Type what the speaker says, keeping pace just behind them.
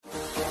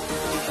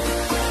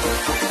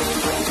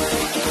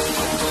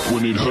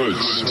When it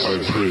hurts, I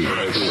pray.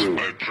 Are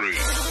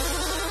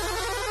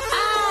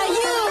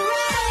you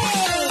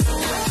ready?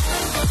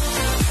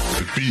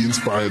 The Be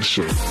Inspired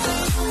Show.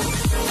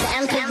 The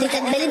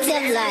unpredictability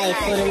of life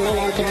will remain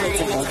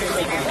unpredictable.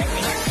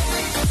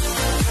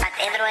 But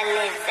everyone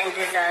lives and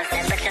deserves a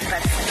better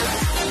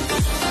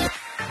person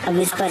of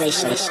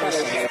inspiration.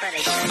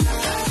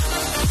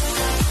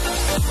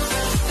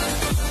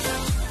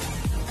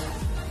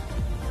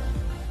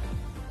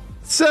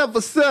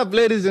 What's up,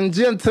 ladies and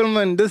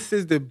gentlemen? This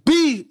is the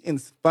Be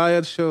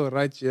Inspired Show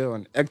right here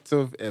on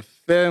Active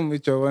FM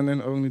with your one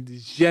and only the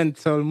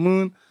Gentle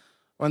Moon.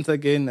 Once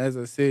again, as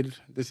I said,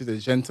 this is the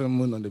Gentle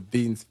Moon on the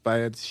Be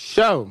Inspired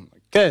Show.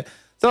 Okay,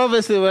 so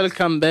obviously,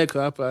 welcome back.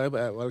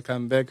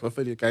 Welcome back.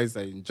 Hopefully, you guys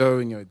are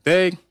enjoying your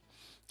day.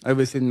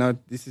 Obviously, now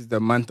this is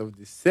the month of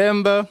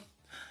December.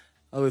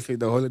 Obviously,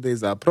 the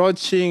holidays are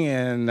approaching,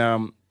 and I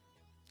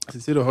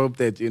sincerely hope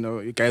that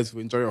you guys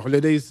will enjoy your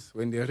holidays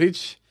when they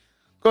reach.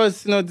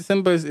 Because,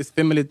 December is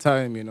family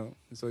time,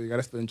 So you got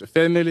to spend your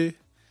family,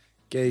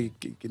 okay,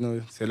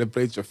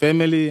 celebrate your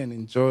family and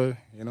enjoy,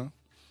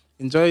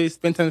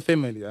 spend time with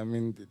family. I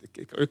mean,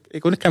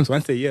 it only comes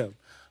once a year.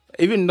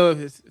 Even though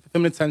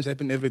family times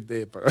happen every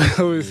day, but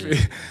obviously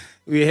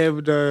we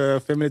have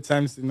the family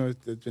times, the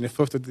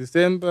 24th of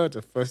December,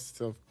 the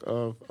 1st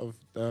of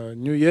the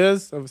New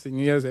Year's, obviously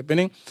New Year's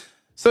happening.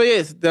 So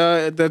yes,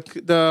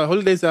 the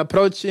holidays are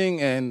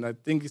approaching, and I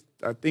think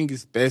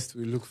it's best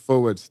we look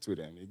forward to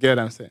them. You get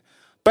what I'm saying?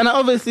 But now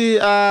obviously,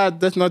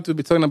 that's not what we'll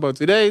be talking about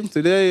today.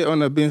 Today on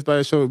the Be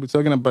Inspired Show, we'll be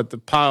talking about the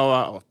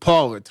power of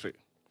poetry.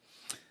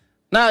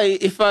 Now,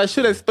 if I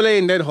should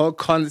explain that whole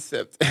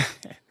concept,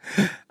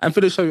 I'm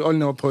pretty sure you all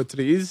know what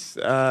poetry is.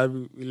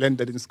 We learned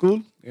that in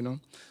school. There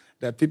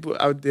are people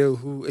out there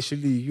who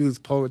actually use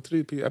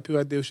poetry. People out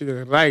there who actually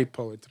write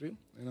poetry.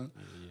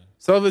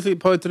 So obviously,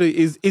 poetry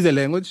is a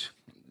language.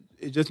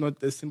 It's just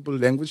not a simple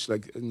language,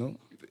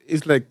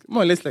 It's like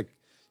more or less like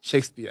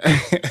Shakespeare.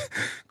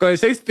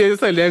 Because Shakespeare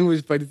is a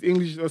language, but it's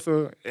English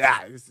also.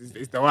 Yeah,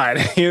 it's the one.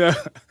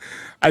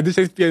 I do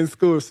Shakespeare in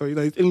school, so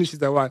it's English is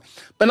the one.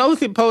 But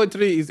obviously,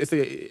 poetry is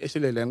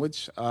actually a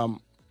language. A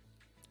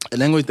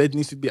language that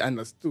needs to be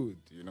understood.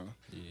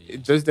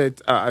 It's just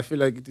that I feel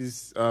like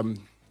it's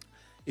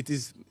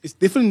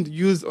different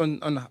used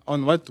on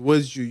what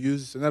words you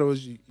use. In other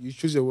words, you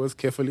choose your words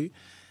carefully,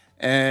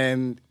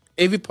 and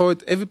every poem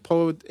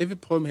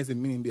has a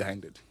meaning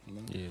behind it.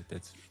 Yeah,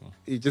 that's true.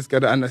 You just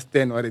gotta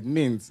understand what it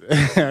means.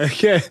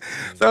 Okay,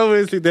 so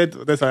obviously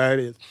that's how it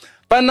is.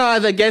 But now,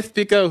 as a guest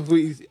speaker who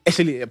is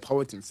actually a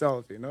poet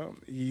himself,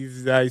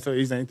 he's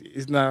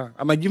now.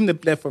 I'm gonna give him the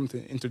platform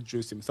to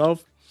introduce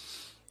himself.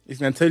 He's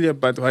gonna tell you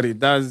about what he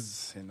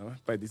does,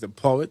 But he's a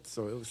poet,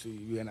 so obviously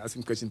we're gonna ask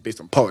him questions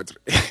based on poetry,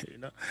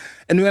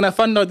 And we're gonna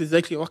find out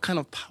exactly what kind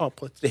of power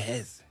poetry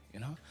has,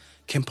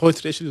 Can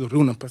poetry actually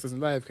ruin a person's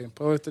life? Can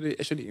poetry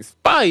actually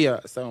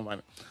inspire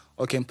someone?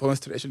 Or can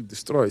poetry actually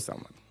destroy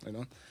someone?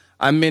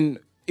 I mean,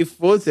 if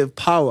words have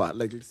power,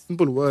 like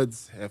simple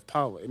words have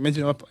power,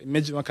 imagine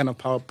what kind of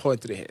power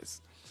poetry has.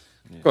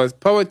 Because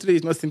poetry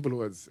is not simple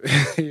words,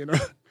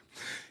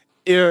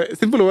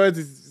 Simple words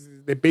is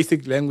the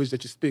basic language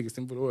that you speak,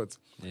 simple words.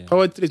 Yeah.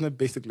 Poetry is not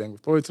basic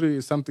language. Poetry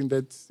is something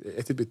that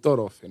has to be thought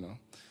of,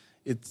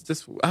 It's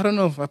just, I don't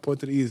know what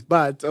poetry is,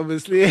 but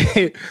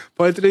obviously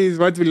poetry is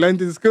what we learned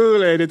in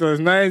school, and it was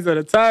nice at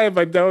the time,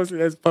 but obviously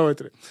that's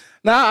poetry.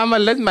 Now I'm going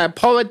to let my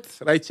poet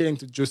right here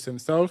introduce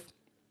himself,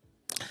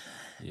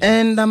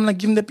 and I'm going to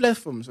give him the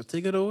platform, so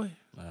take it away.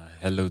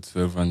 Hello to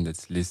everyone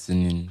that's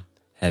listening.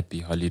 Happy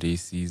holiday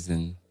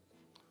season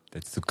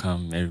that's to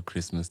come. Merry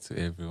Christmas to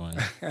everyone.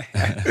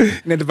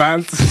 In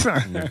advance.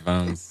 In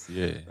advance,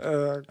 yeah.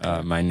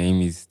 My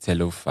name is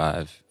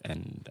Tello5,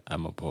 and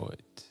I'm a poet.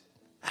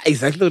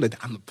 Exactly that.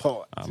 I'm a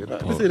poet. I'm a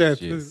poet. Listen to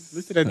that. Yes.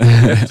 Listen to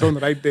that tone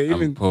right there.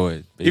 I'm a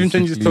poet. Even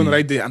change his tone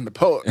right there. I'm the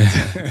poet.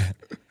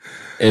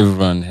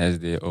 Everyone has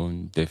their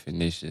own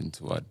definition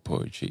to what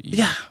poetry is.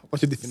 Yeah.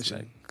 What's your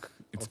definition?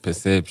 It's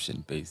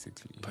perception,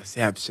 basically.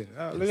 Perception.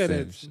 Oh, look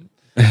Perception.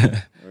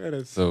 at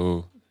that.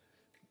 So,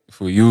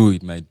 for you,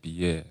 it might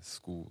be,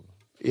 school.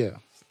 Yeah.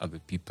 Other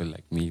people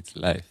like me, it's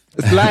life.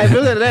 It's life.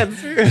 Look at that.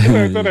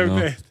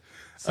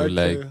 So,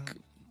 Okay.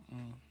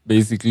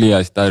 basically,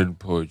 I started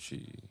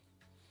poetry,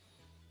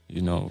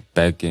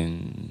 back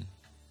in,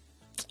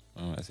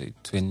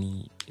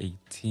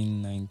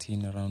 2018,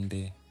 19, around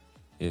there.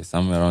 Yeah,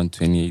 somewhere around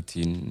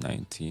 2018,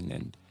 19.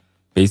 And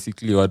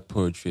basically what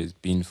poetry has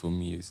been for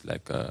me is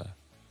like a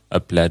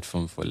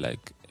platform for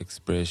like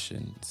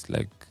expression.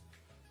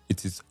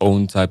 It's its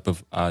own type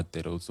of art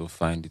that also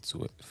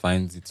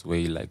finds its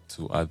way like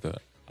to other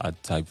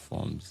art type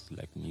forms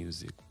like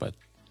music, but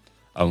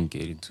I won't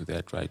get into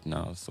that right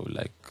now. So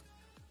like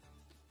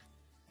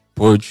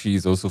poetry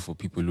is also for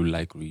people who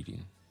like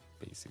reading,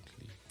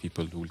 basically.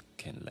 People who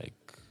can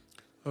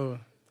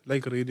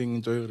like reading,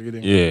 enjoy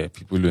reading. Yeah,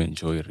 people who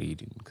enjoy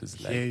reading, because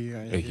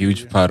a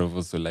huge part of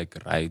also like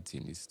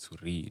writing is to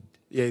read.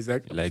 Yeah,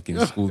 exactly. Like in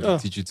school, they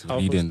teach you to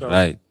read and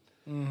write.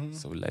 Mm-hmm.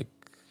 So like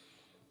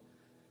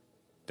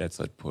That's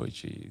what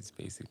poetry is,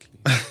 basically.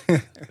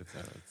 That's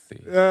what I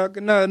would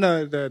say.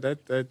 No,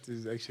 that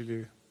is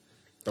actually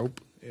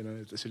dope. You know,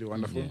 it's actually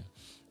wonderful. Yeah.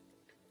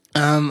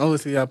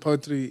 Obviously, yeah,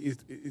 poetry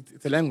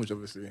it's a language.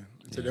 Obviously,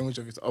 it's a Yeah. language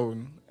of its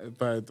own.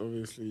 But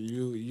obviously,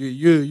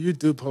 you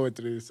do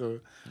poetry. So,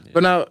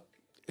 but now,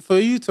 for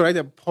you to write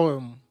a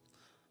poem,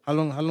 how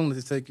long does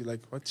it take you?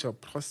 Like, what's your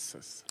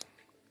process?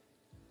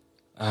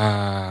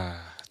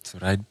 To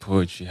write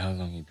poetry, how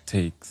long it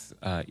takes?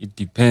 It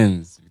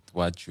depends with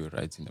what you're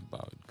writing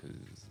about, because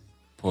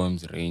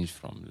poems range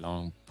from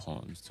long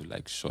poems to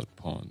like short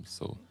poems.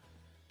 So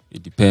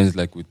it depends,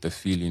 like, with the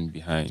feeling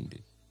behind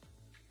it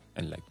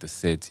and like the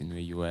setting where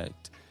you're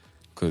at.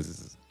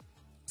 Because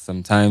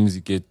sometimes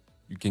you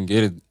can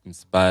get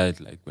inspired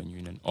like when you're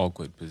in an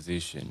awkward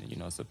position and you're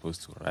not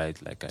supposed to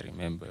write. Like, I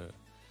remember,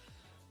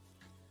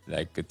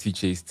 like, a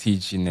teacher is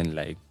teaching and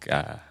like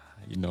I'm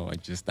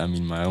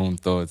in my own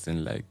thoughts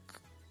and like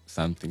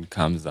something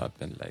comes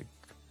up and like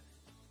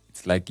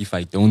it's like if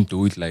I don't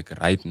do it like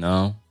right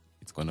now,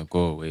 it's gonna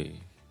go away.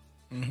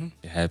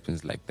 It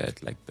happens like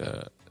that, like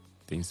the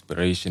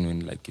inspiration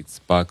when like it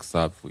sparks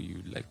up for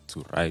you like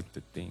to write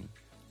the thing,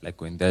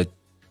 like when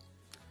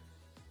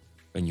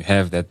you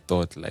have that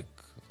thought like,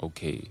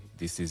 okay,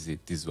 this is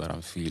it, this is what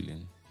I'm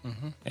feeling,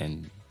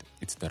 and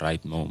it's the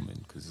right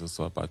moment, because it's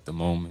also about the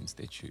moments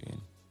that you're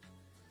in.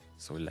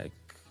 So like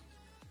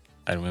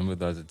I remember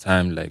there was a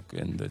time like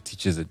when the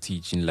teachers are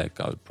teaching, like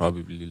I would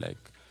probably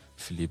like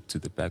flip to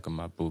the back of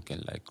my book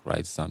and like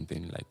write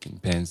something like in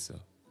pencil.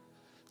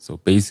 So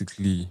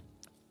basically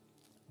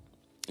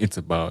it's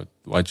about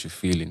what you're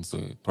feeling. So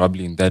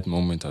probably in that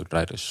moment I would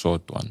write a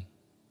short one.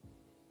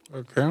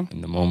 Okay.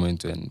 In the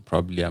moment when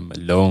probably I'm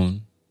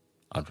alone,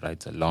 I'd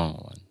write a long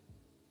one.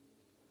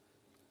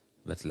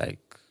 But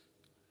like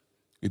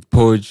with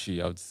poetry,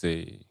 I would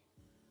say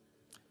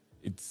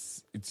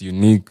it's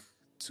unique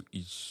to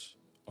each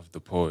of the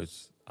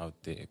poets out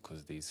there,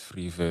 because there's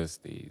free verse,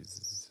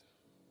 there's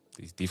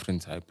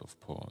different type of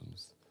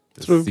poems.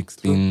 The True,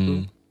 16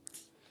 true.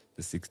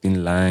 the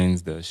 16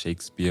 lines, the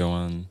Shakespeare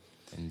one,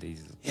 and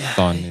there's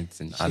sonnets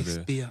and other.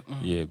 Shakespeare.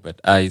 Yeah, but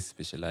I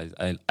specialize.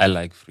 I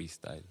like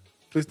freestyle,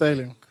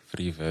 Freestyling.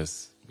 free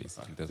verse.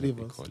 Basically, that's free what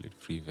they verse. call it,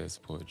 free verse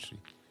poetry.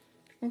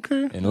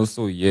 Okay. And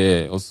also,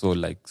 also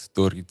like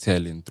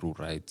storytelling through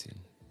writing.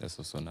 That's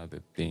also another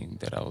thing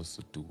that I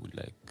also do.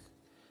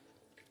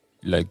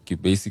 Like you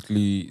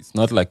basically, it's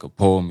not like a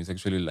poem. It's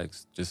actually like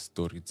just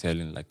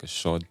storytelling, like a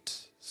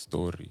short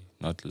story,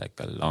 not like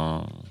a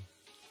long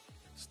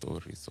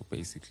story. So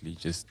basically,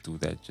 just do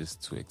that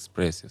just to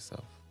express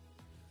yourself.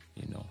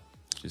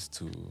 Just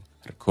to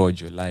record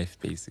your life,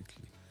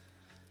 basically.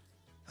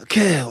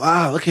 Okay,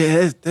 wow.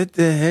 Okay, that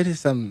is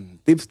some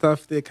deep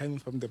stuff there coming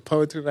from the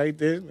poetry right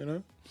there, you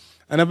know.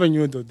 I never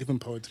knew the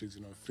different poetries,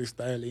 you know,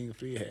 freestyling,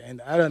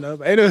 freehand. I don't know,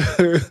 but I know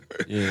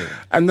Yeah.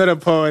 I'm not a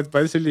poet,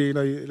 but actually, you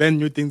know, you learn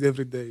new things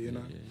every day, you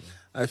know. Yeah.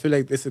 I feel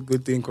like that's a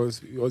good thing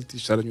because we all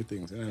teach each other new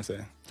things, you know what I'm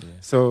saying? Yeah.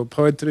 So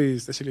poetry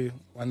is actually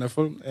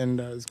wonderful, and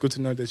it's good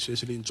to know that you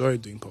actually enjoy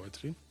doing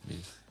poetry,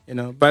 Yes. you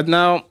know. But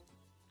now,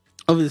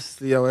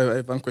 obviously, I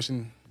have one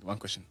question.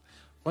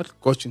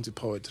 What got you into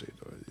poetry,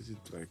 though? Is it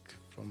like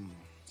from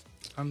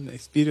some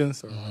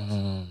experience or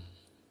what?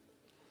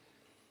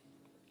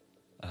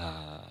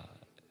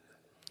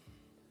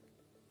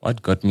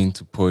 What got me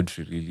into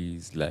poetry really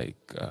is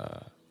like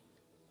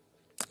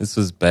this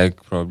was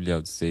back probably I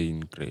would say in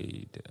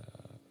grade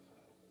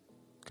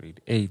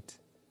 8,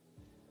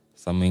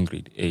 somewhere in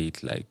grade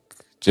 8, like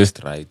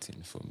just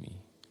writing for me.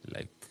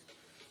 Like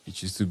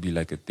it used to be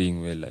like a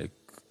thing where like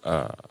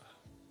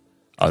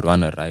I'd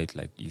want to write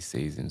like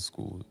essays in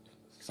school,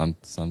 some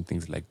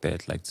things like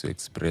that, like to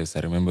express.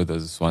 I remember there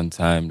was this one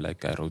time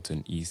like I wrote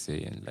an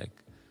essay and like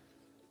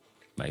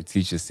my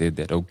teacher said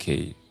that,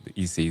 okay, the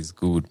essay is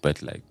good,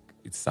 but like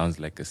it sounds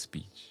like a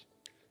speech.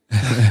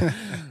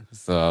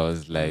 So I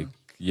was like,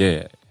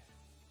 yeah,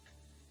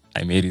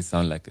 I made it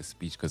sound like a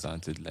speech because I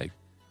wanted like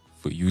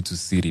for you to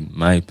see it in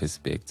my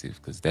perspective,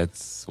 because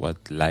that's what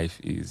life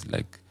is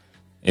like.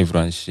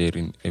 Everyone's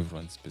sharing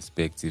everyone's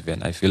perspective,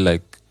 and I feel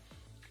like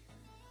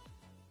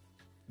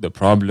the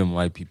problem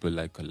why people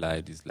like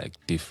collide is like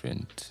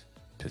different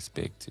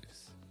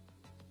perspectives.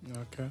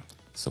 Okay.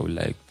 So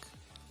like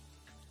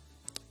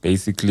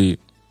basically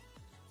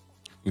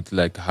with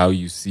like how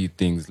you see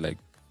things, like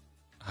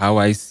how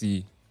I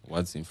see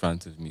what's in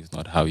front of me is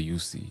not how you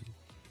see it.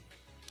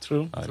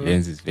 True. Our true.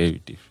 lens is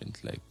very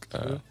different. Like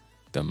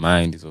the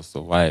mind is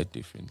also wired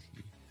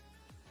differently.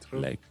 True.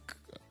 Like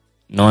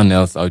no one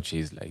else out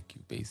here is like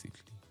you, basically.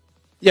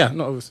 Yeah,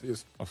 no, obviously,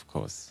 yes. Of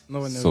course. No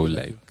one else So will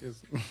like you,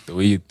 yes. the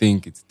way you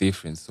think, it's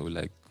different. So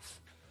like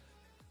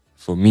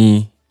for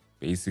me,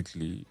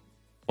 basically,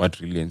 what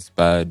really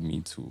inspired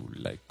me to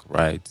like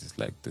write is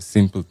like the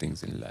simple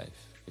things in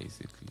life,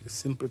 basically. The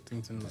simple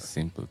things in The life.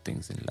 simple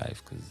things in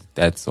life, because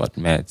that's what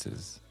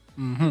matters.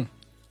 Mm-hmm.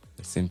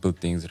 The simple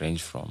things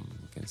range from,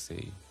 you can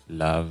say,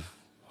 love,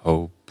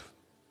 hope,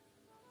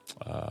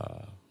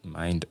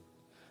 mind,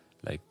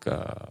 like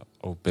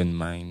open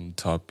mind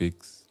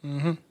topics,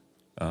 Mm-hmm.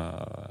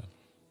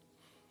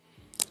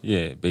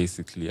 Yeah,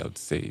 basically, I would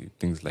say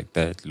things like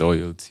that,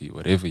 loyalty,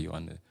 whatever you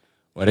want to,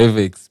 whatever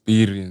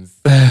experience,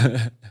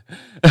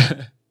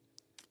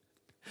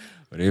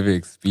 whatever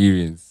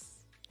experience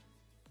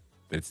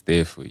that's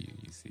there for you,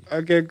 you see.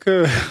 Okay,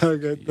 cool.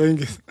 Okay,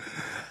 thank you.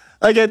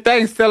 Okay,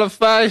 thanks, Teller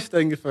 5.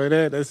 Thank you for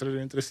that. That's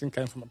really interesting.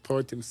 Came from a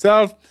poet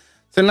himself.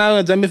 So now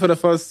we're jumping for the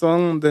first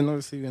song. Then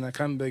obviously when I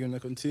come back, we're going to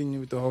continue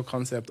with the whole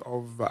concept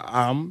of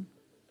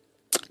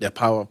the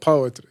power of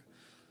poetry.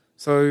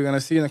 So we're going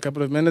to see you in a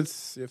couple of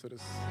minutes. Here for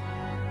this.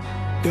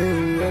 They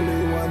don't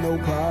really want no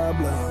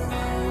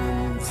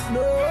problems.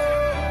 No,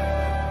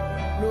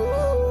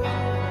 no.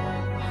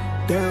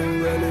 They don't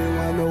really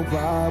want no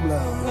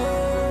problems.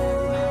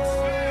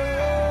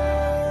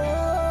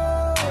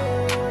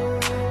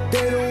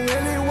 They don't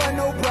really want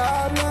no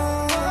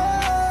problems.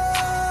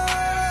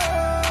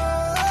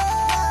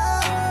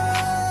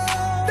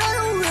 They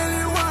don't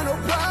really want no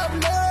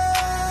problems.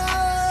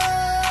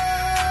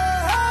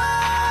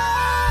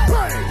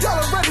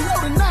 Y'all already know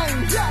the name.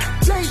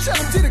 Jay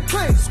Shellum did it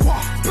clean.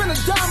 Spin a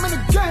dime in the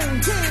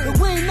game. And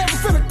we ain't never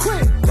finna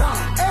quit.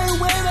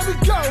 Everywhere that we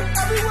go,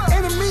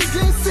 enemies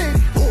get sick.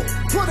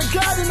 Put a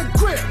guide in the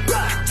grip.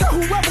 Tell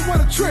whoever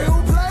wanna trip.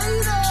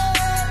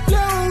 They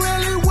don't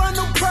really want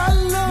no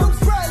problems.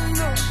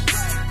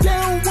 They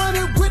don't want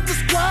it with the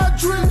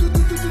squadron.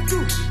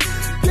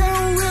 They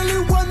don't really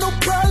want no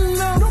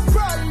problem.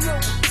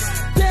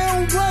 They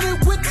don't want it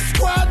with the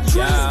squadron.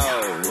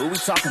 Yo, who we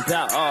talking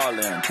about? All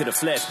them. To the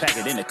flesh, pack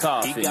it in the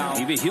coffin.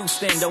 Even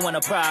Houston don't want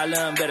a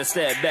problem. Better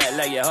step back,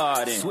 lay your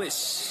heart in.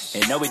 Swish.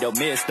 And no, we don't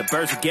miss. The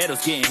birds of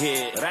ghettos getting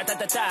hit.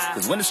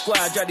 Cause when the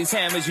squad drop these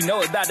hammers, you know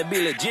it's about to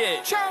be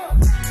legit.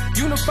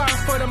 Unified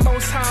for the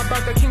most high,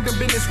 about the kingdom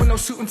business with no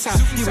suit and tie.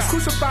 He was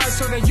crucified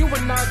so that you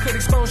and I could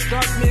expose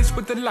darkness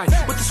with the light.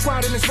 With the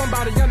squad and it's one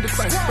by the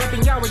underclass.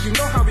 Reppin' Yahweh, you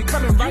know how we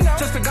coming, right?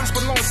 Just the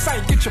gospel on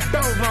sight, get your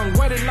bell rung.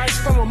 Wedded lights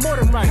from a more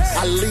than right.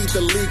 I lead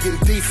the league in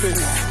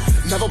defense.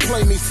 Never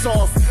play me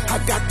soft.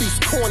 I got these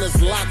corners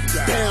locked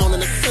down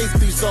and the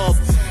safety's off.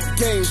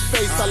 Game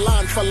face, I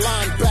line for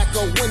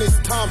linebacker. When it's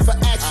time for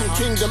action,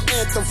 kingdom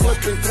anthem,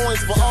 flipping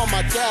coins for all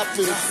my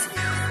captains.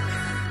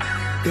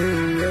 They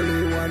don't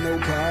really want no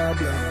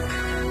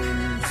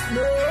problems.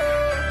 No,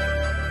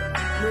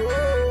 no.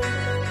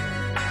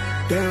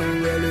 They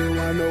don't really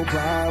want no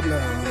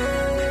problems.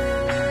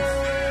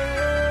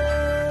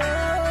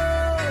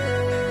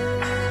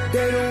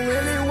 They don't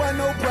really want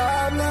no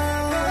problems.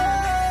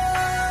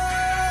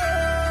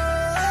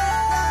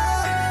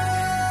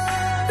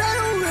 They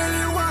don't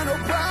really want no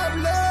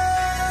problems.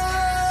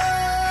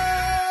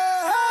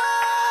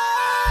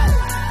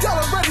 Y'all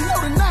already know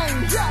the name.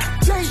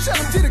 Jay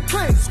Shellum did it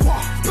clean.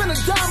 Spin a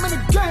dime in the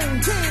game.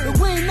 And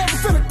we ain't never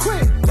finna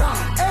quit.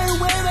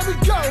 Everywhere that we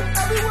go,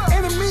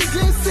 enemies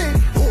get sick.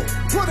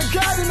 Put a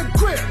guide in the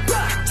grip.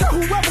 Tell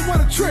whoever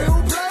wanna trip.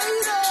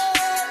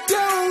 They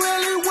don't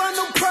really want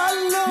no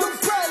problem.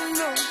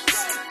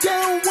 They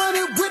don't want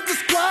it with the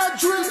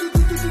squadron.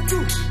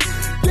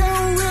 They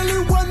don't really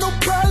want no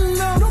problem.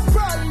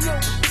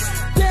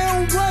 They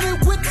don't want it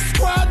with the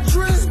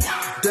squadron.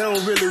 They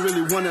don't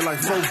really want it like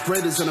 4th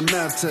graders in a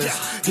math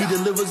test. He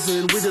delivers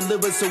and we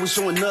deliver, so we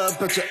showing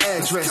up at your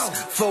address.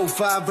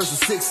 4-5 versus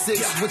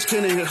 6-6, which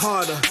can hit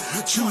harder?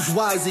 Choose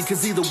wisely,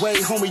 cause either way,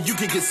 homie, you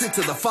can get sent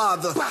to the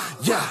Father.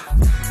 Yeah.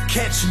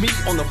 Catch me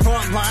on the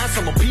front lines,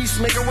 I'm a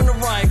peacemaker when the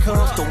riot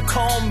comes. Don't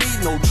call me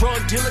no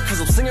drug dealer,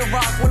 cause I'm singing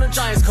rock when the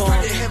Giants come.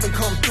 Pray to heaven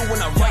come through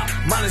when I write.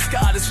 Minus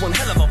God, it's one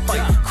hell of a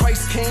fight.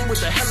 Christ came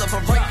with a hell of a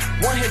right.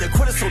 One hit a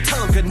quitter, so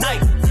tell him good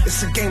night.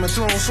 It's a Game of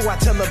Thrones, so I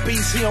tell the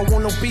beast he don't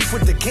want no beef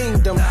with the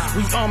kingdom.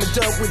 We armored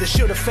up with the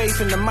shield of faith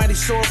and the mighty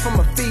sword from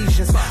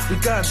Ephesians. We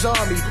God's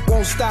army,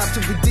 won't stop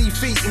till we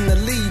defeating the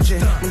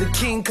legion. When the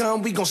king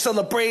come, we gon'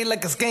 celebrate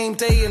like it's game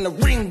day in the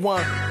ring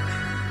one.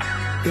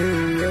 They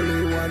don't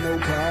really want no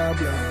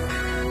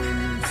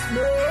problems.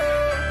 No,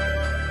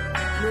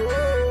 no.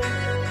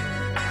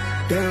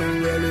 They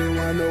don't really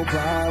want no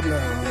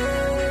problems.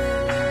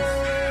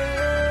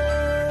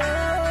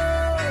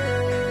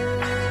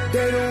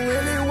 They don't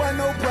really want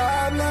no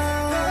problems.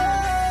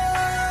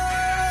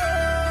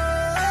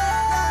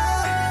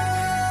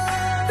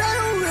 They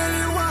don't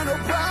really want no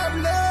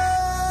problems.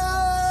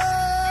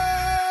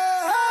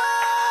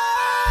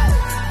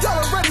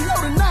 Y'all already know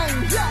the name.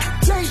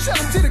 Jay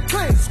Shellum did it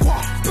clean.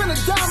 Spin a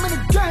dime in the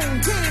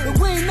game. And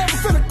we ain't never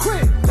finna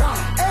quit.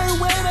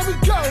 Everywhere that we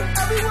go,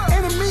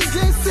 enemies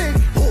get sick.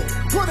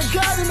 Put a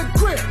guide in the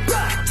grip.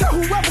 Tell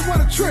whoever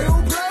wanna trip.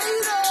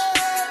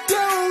 They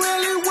don't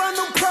really want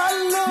no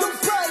problem.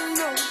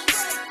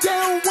 They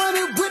don't want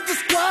it with the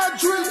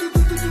squadron.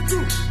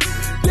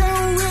 They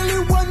don't really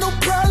want no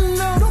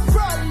problem.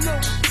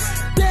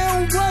 They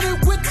don't want it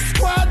with the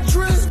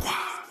squadron.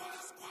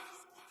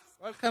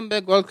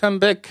 Welcome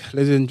back,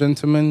 ladies and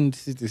gentlemen.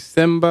 This is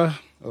December.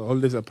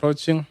 Holidays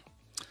approaching.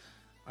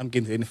 I'm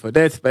getting ready for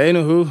that. But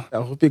anywho,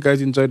 I hope you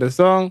guys enjoyed the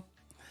song.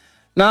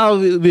 Now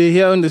we're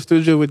here in the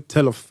studio with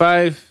Teller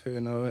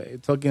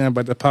 5, talking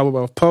about the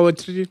power of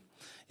poetry.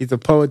 He's a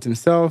poet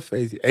himself,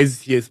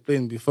 as he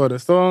explained before the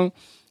song,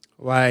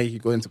 why he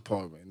got into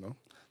poetry,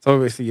 So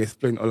obviously you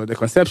explained all of the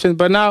conceptions.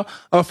 But now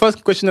our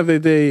first question of the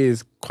day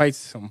is quite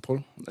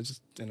simple.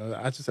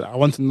 I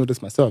want to know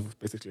this myself,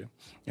 basically.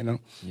 Yeah.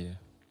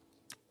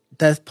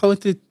 Does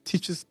poetry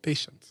teach us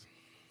patience?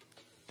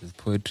 Does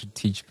poetry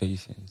teach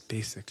patience?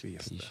 Basically,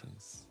 yes.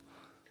 Patience.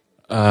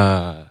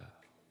 I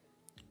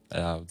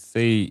would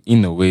say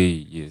in a way,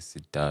 yes,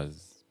 it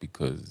does,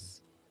 because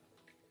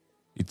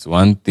it's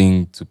one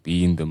thing to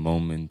be in the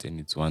moment and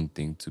it's one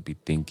thing to be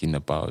thinking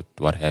about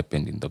what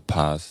happened in the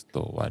past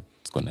or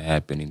what's going to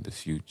happen in the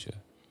future.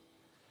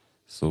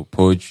 So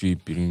poetry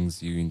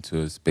brings you into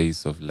a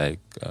space of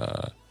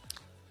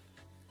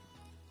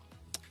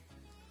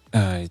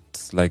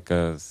it's like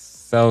a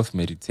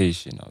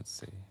self-meditation, I would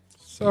say.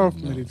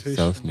 Self-meditation.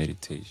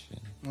 Self-meditation.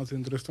 That's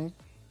interesting.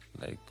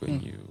 Like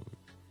when you,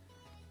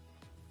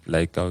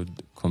 like I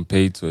would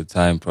compare it to a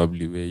time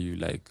probably where you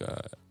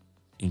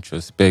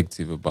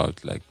introspective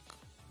about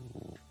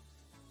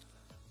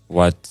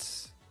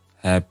what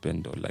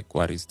happened or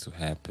what is to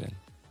happen.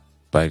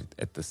 But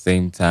at the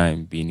same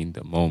time, being in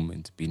the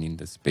moment, being in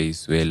the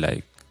space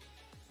where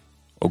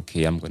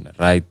okay, I'm going to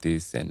write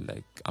this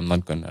and I'm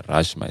not going to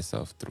rush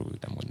myself through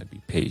it. I'm going to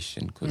be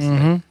patient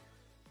because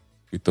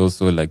with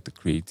also the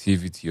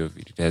creativity of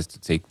it, it has to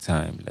take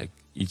time.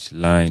 Each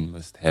line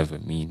must have a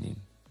meaning,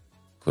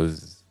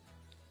 because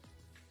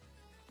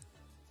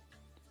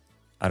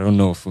I don't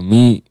know, for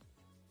me,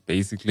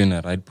 basically when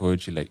I write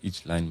poetry,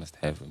 each line must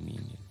have a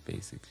meaning,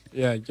 basically.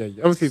 Yeah.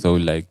 Obviously. So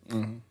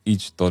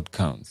each thought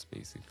counts,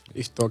 basically.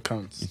 Each thought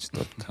counts. Each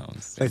thought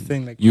counts. I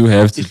think you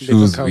have to each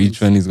choose letter which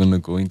counts. one is going to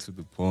go into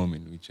the poem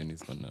and which one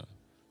is going to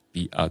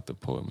be out the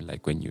poem.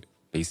 When you're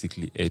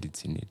basically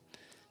editing it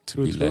to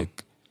True, be true.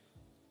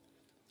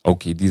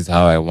 okay, this is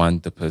how I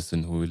want the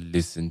person who will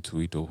listen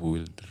to it or who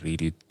will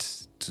read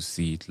it to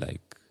see it,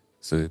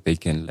 so that they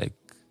can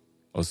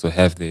also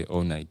have their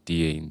own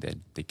idea in that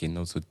they can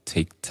also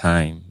take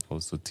time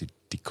also to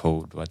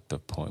decode what the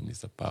poem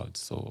is about.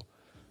 So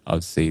I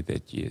would say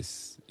that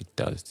yes, it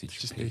does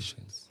teach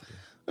patience.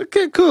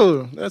 Okay,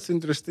 cool. That's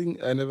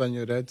interesting. I never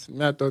knew that.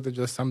 I thought it was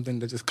just something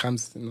that just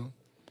comes,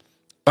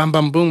 bam,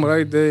 bam, boom,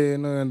 right there,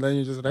 and then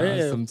you just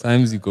like,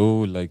 Sometimes you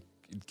go it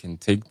can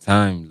take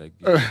time.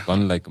 It's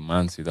gone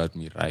months without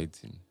me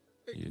writing.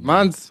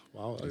 months.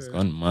 Wow. It's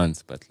gone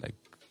months, but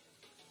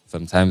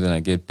sometimes when I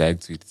get back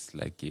to it, it's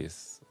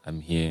yes,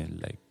 I'm here.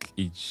 And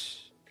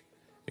each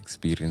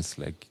experience,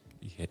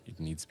 it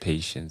needs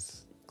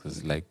patience,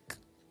 because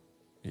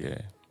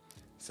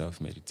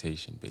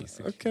self-meditation,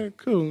 basically. Okay,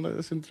 cool.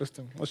 That's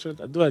interesting. I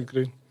do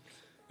agree.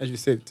 As you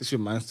said, it takes you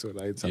months to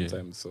write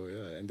sometimes. Yeah. So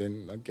yeah, and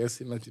then I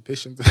guess it might be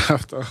patient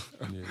after.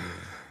 Yeah.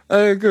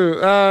 Okay,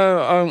 cool.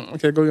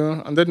 Okay,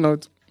 going on that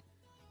note,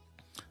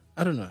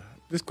 I don't know.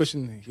 This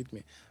question hit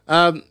me.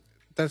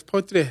 Does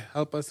poetry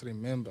help us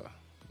remember?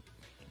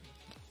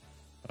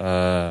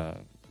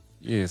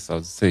 Yes, I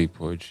would say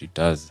poetry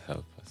does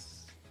help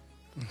us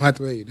What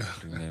way?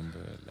 remember.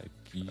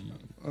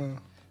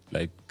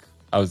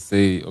 I would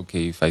say,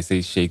 okay, if I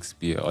say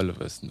Shakespeare, all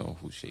of us know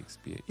who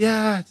Shakespeare is.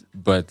 Yeah,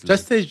 But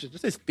just say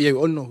Spear. We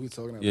all know who you're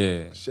talking about.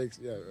 Yeah.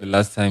 Shakespeare. the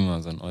last time I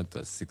was on Earth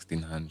was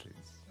 1600s.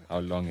 How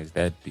long has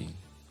that been?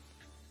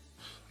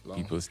 Long.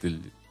 People still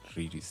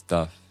read his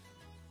stuff.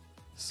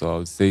 So I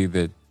would say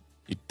that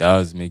it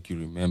does make you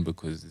remember,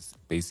 because it's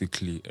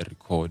basically a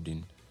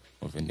recording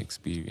of an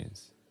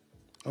experience.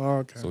 Oh,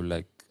 okay. So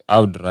I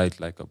would write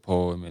a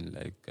poem and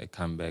I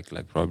come back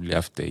probably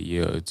after a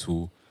year or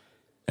two,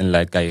 and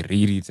I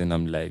read it and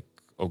I'm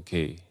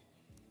okay,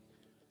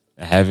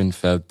 I haven't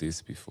felt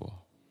this before.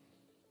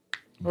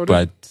 Oh,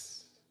 But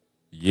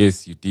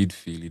yes, you did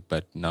feel it,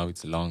 but now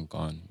it's long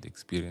gone. The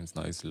experience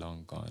now is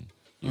long gone.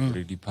 You've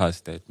already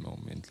passed that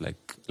moment.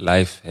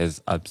 Life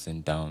has ups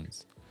and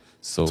downs.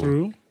 So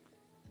True.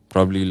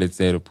 probably, let's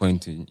say at a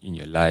point in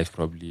your life,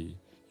 probably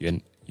you're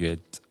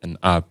at an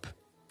up,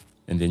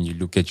 and then you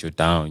look at your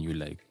down, you're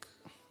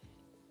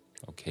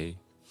okay,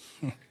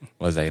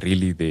 was I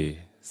really there?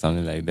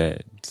 Something like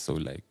that. So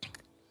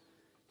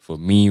for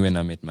me, when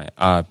I'm at my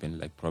up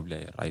and probably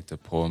I write a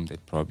poem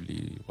that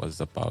probably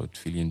was about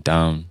feeling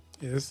down,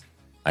 Yes.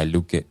 I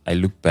look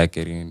back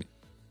at it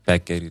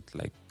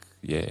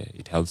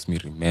it helps me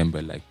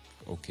remember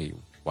okay,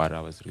 what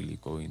I was really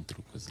going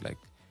through, because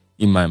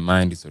in my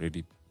mind it's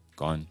already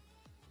gone,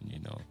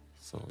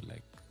 so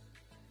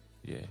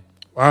yeah.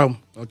 Wow.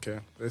 Okay.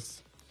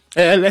 That's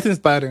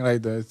inspiring,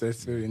 right there.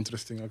 That's very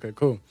interesting. Okay,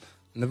 cool.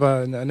 I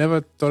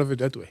never thought of it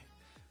that way.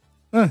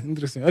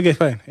 Interesting. Okay,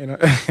 fine.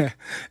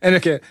 And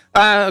okay.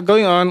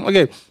 Going on.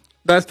 Okay.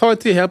 Does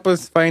poetry help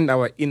us find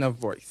our inner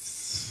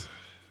voice?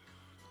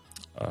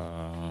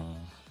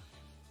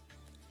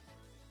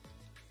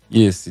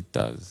 Yes, it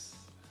does.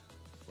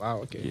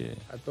 Wow. Okay. Yeah.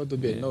 I thought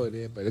there'd be a Yeah. no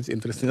there, but it's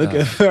interesting. Ah,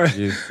 Okay.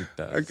 yes, it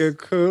does. Okay.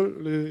 Cool.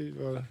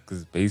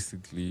 Because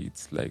basically,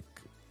 it's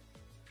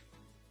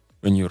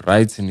when you're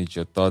writing it,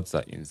 your thoughts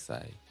are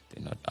inside;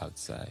 they're not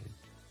outside.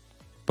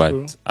 But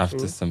True, after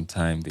true. some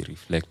time, they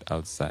reflect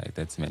outside.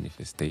 That's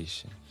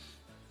manifestation.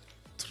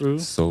 True.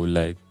 So,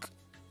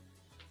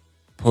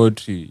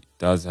 poetry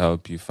does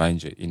help you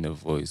find your inner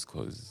voice,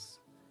 because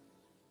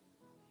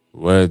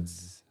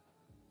words,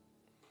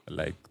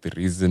 like the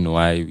reason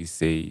why we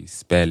say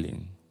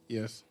spelling.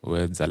 Yes.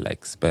 Words are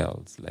like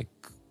spells, like,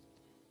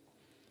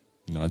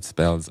 you know what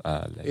spells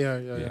are? Like,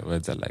 Yeah.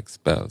 words are like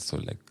spells. So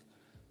like,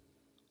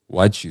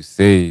 what you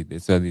say,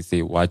 that's why they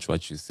say watch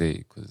what you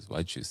say, because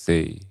what you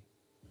say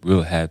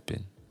will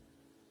happen.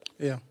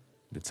 Yeah.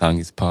 The tongue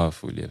is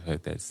powerful, you've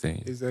heard that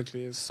saying.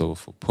 Exactly. Yes. So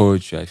for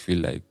poetry, I feel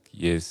like,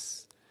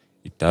 yes,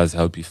 it does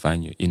help you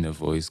find your inner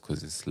voice,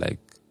 because it's like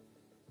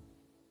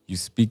you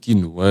speak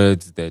in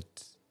words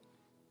that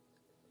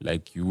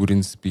like you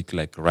wouldn't speak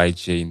like right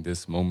here in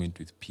this moment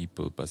with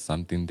people, but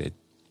something that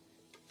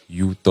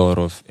you thought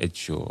of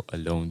at your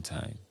alone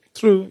time.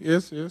 True.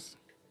 Yes.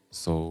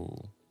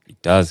 So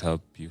it does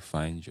help you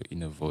find your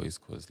inner voice,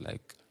 because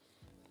like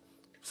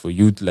for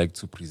you to like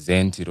to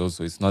present it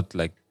also, it's not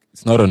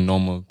a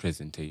normal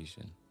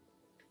presentation.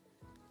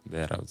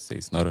 That I would say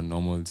it's not a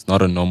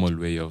normal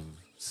way of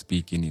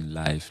speaking in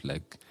life,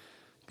 like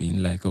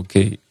being like,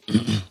 okay,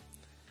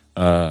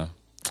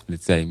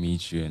 let's say I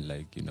meet you and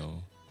like, you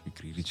know, we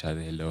greet each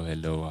other,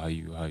 hello, how are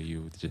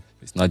you?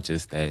 It's not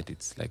just that,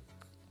 it's like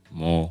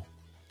more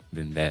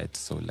than that.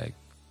 So like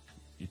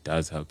it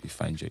does help you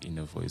find your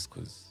inner voice,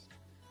 because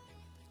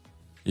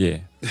yeah.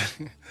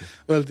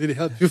 Well, did it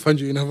help you find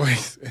your inner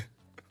voice?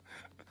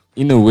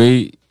 In a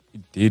way,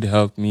 it did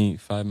help me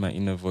find my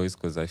inner voice,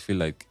 because I feel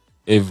like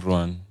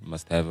everyone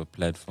must have a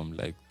platform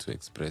like to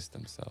express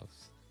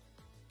themselves.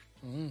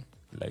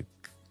 Like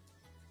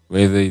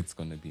whether it's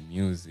gonna be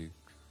music,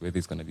 whether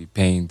it's gonna be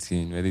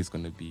painting, whether it's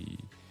gonna be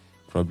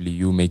probably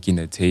you making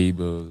a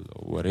table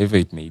or whatever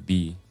it may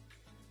be,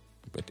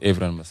 but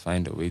everyone must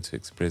find a way to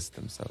express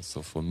themselves.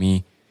 So for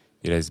me,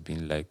 it has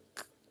been like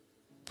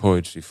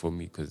poetry for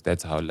me, because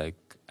that's how like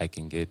I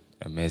can get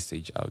a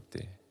message out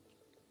there.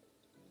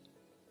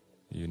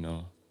 You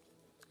know,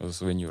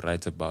 also when you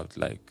write about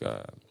like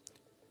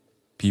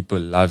people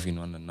loving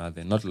one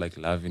another, not like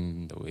loving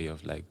in the way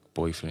of like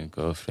boyfriend,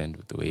 girlfriend,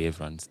 with the way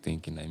everyone's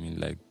thinking. I mean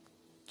like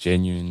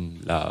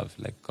genuine love,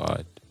 like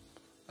God.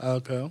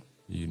 Okay.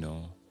 You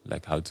know,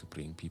 like how to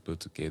bring people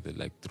together,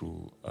 like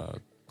through a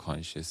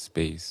conscious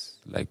space,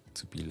 like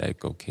to be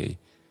like, okay,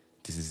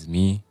 this is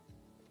me,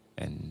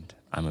 and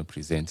I'm gonna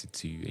present it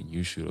to you, and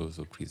you should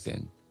also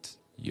present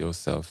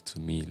yourself to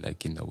me,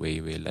 like in a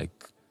way where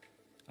like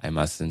I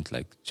mustn't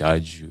like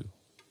judge you.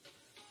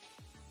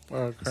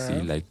 Okay.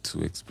 See, like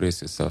to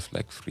express yourself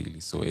like freely.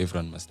 So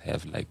everyone must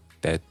have like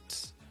that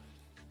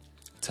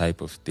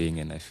type of thing,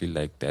 and I feel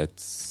like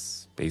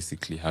that's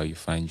basically how you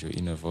find your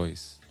inner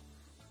voice.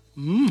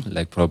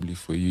 Like probably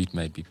for you, it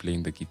might be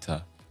playing the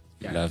guitar.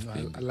 You love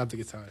playing. I love the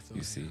guitar. So.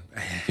 You see,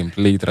 you can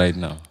play it right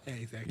now. Yeah,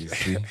 exactly. You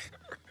see.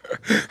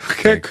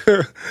 Okay,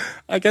 cool.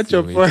 I get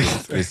your way point. to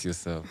express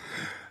yourself.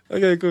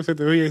 Okay, cool. So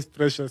the way you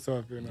express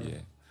yourself, you know. Yeah.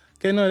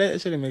 Okay, no, that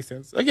actually makes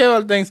sense. Okay,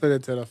 well, thanks for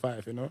that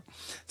 5, you know.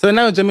 So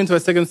now we jump into a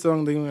second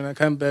song. Then when I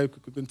come back,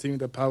 we could continue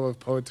the power of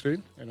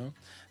poetry, you know.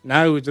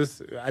 Now I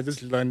just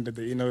learned that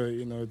the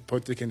inner,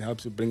 poetry can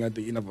help you bring out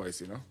the inner voice,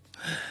 you know.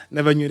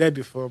 Never knew that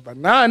before, but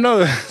now I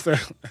know. So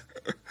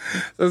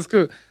it's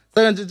cool.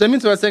 So I'm jump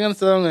into our second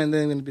song, and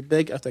then we'll be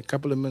back after a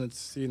couple of minutes.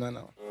 See you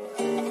now.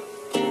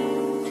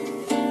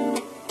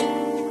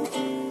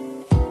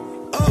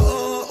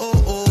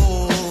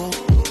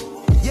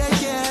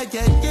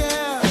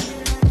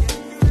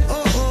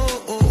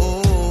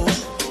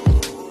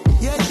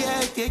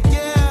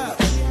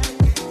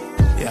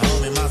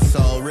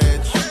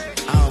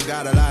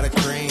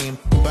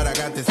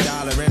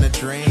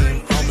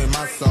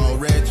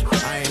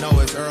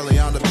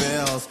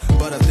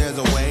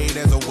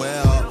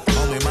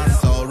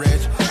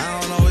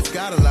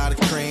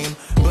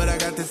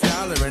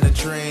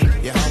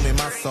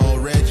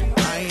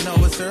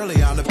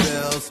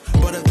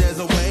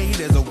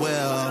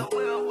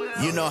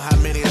 You know how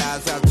many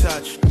lives I've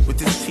touched with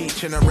this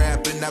teaching and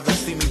rapping. Never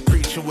see me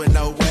preaching with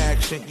no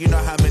action. You know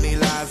how many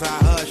lives I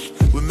hush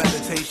with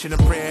meditation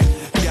and prayer.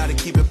 You gotta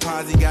keep it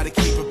positive, gotta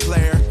keep it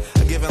player.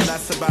 I'm giving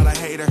less about a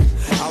hater.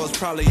 I was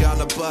probably on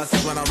the bus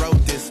when I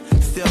wrote this.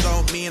 Still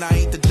don't mean I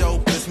ain't the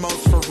dopest,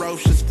 most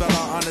ferocious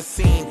fella on the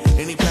scene.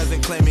 Any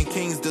peasant claiming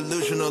king's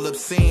delusional,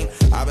 obscene.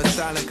 I've been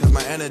silent cause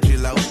my energy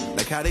low.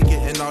 Like how they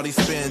getting all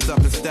these spins up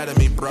instead of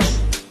me, bro?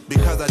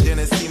 Because I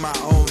didn't see my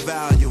own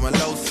value and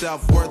low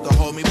self-worth to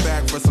hold me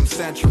back for some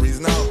centuries.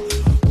 No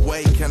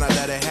way can I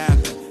let it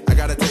happen. I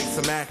gotta take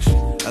some action,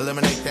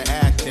 eliminate the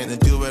acting and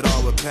do it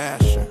all with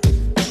passion.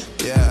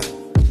 Yeah,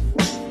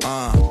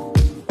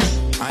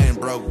 I ain't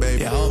broke,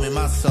 baby. Yeah, homie,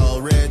 my soul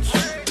rich.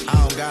 I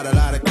don't got a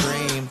lot of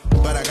cream,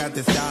 but I got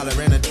this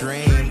dollar in a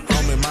dream.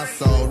 Homie, my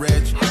soul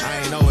rich. I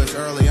ain't know it's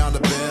early on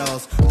the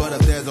bills, but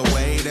if there's a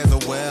way, there's a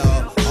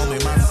will.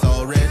 Homie, my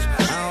soul rich.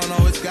 I don't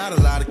know it's got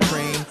a lot of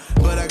cream,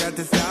 but I got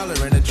this dollar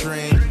in a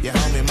dream. Yeah,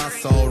 homie, my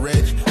soul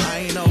rich. I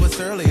ain't know it's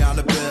early on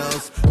the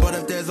bills, but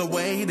if there's a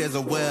way, there's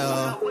a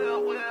will.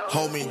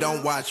 Homie,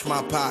 don't watch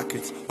my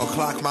pockets or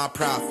clock my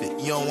profit.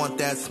 You don't want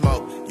that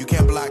smoke, you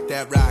can't block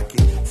that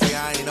rocket. See,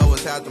 I ain't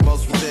always had the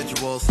most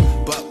residuals,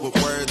 but with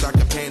words I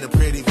can paint a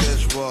pretty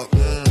visual.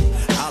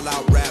 I'll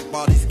out rap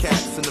all these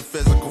cats in the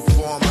physical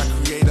form.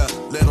 I create a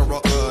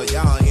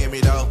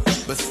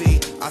But see,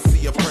 I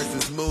see a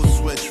person's mood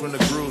switch when the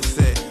groove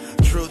set.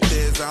 Truth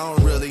is, I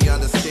don't really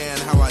understand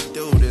how I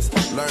do this.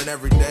 Learn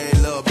every day,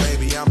 little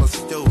baby, I'm a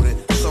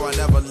student, so I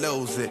never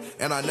lose it.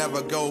 And I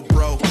never go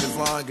broke as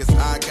long as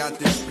I got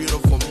this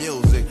beautiful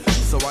music.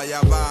 So while y'all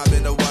vibe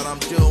into what I'm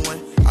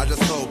doing, I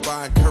just hope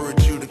I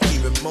encourage you to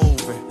keep it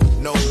moving.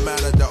 No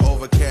matter the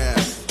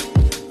overcast,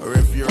 or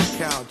if your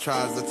account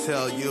tries to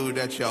tell you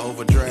that you're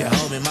overdraft. Yeah,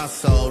 homie, my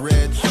soul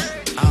rich.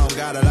 I don't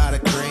got a lot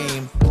of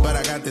cream, but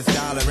I got this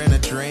dollar in a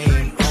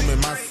dream. Homie,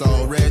 my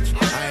soul rich.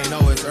 I ain't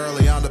know it's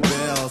early on the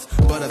bills,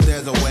 but if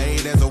there's a way,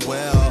 there's a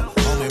will.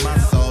 Homie, my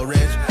soul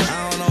rich.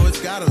 I don't know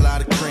it's got a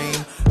lot of cream,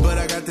 but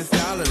I got this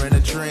dollar in a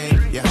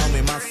dream. Yeah,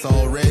 homie, my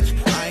soul rich.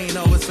 I ain't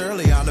know it's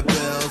early on the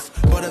bills,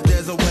 but if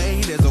there's a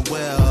way, there's a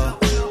will.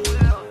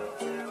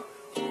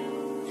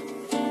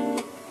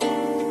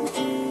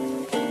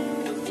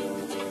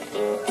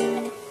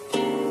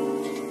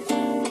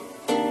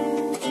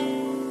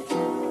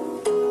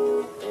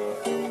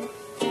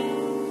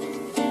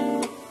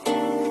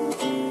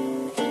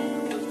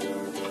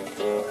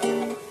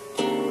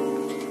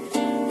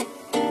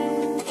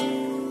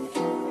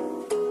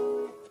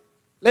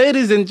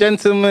 Ladies and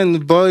gentlemen,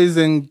 boys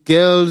and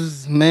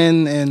girls,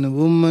 men and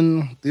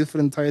women,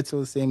 different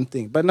titles, same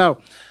thing. But now,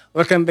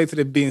 welcome back to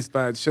the Be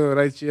Inspired show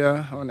right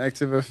here on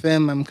Active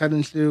FM. I'm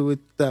currently with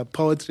the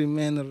poetry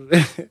man,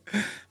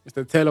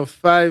 Mr. Taylor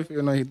 5.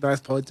 You know, he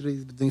does poetry.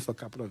 He's been doing it for a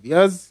couple of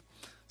years,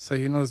 so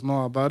he knows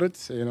more about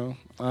it, you know.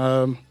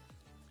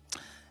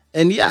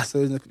 And yeah, so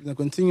we're going to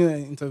continue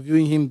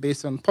interviewing him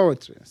based on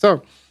poetry.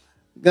 So,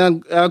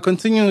 I'll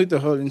continue with the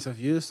whole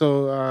interview.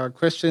 So,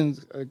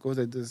 questions goes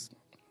like this.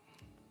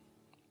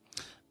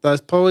 Does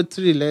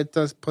poetry let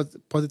us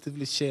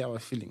positively share our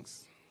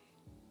feelings?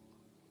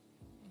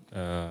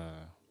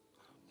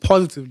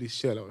 Positively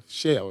share our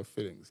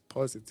feelings.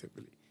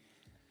 Positively.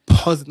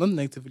 Not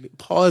negatively.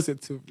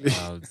 Positively.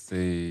 I would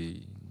say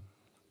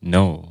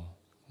no.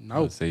 No. I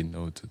would say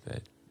no to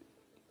that.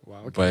 Wow.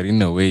 Okay. But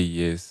in a way,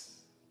 yes,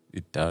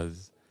 it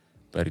does.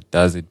 But it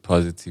does it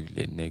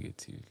positively and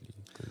negatively.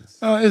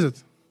 Oh, is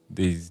it?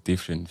 There's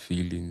different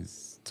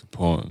feelings to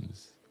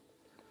poems.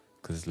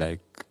 Because,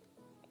 like,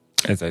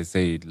 as I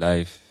say,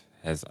 life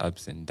has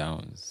ups and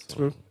downs.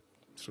 So,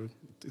 True.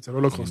 It's a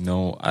roller coaster. You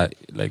know,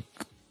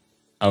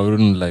 I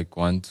wouldn't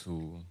want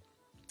to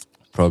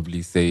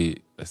probably say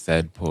a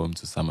sad poem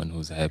to someone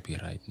who's happy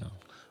right now.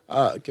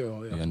 Okay.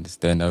 Well, yeah. You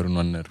understand? I wouldn't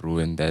want to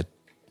ruin that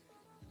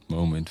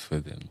moment for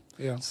them.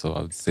 Yeah. So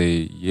I would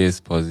say yes,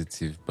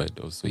 positive, but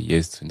also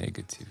yes to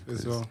negative.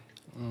 As well.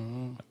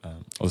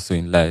 Also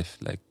in life,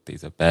 like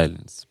there's a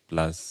balance,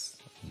 plus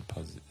and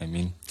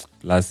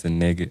plus and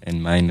negative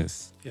and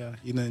minus. Yeah,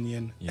 yin and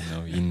yang. You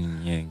know, yin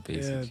and yang,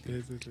 basically.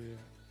 Yeah, basically, yeah.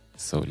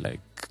 So, like,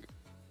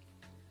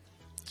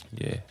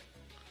 yeah.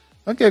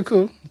 Okay,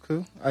 cool.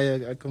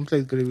 I completely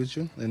agree with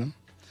you, you know.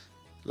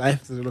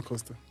 Life is a roller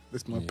coaster.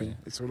 That's my opinion.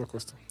 It's a roller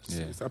coaster.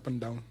 It's up and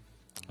down.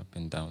 Up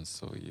and down,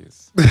 so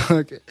yes.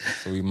 Okay.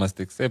 So we must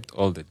accept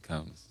all that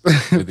comes,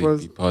 whether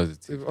it be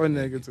positive or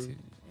negative.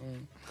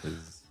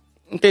 Because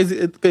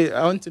Okay,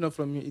 I want to know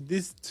from you, is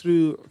this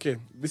true? Okay,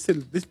 this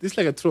is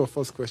like a true or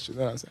false question. You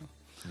know what I'm saying?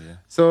 Yeah.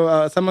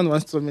 So someone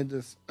once told me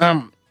this.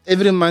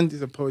 Every month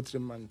is a poetry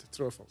month.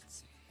 True or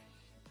false?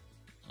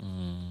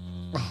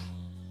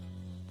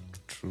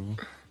 True.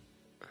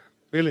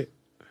 Really?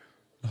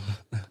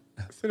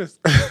 Serious?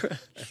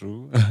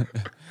 True.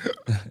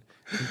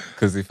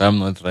 Because if I'm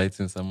not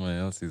writing, someone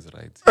else is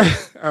writing.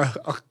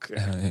 Okay.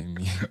 I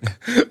mean,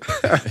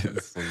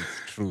 so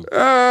it's true.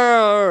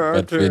 Okay.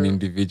 But for an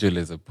individual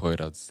as a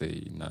poet, I'd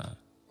say nah.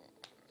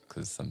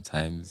 Because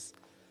sometimes,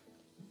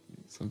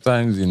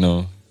 you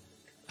know,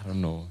 I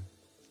don't know,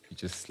 you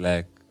just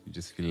slack. You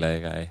just feel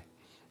like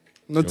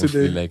not don't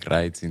today. feel like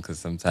writing, because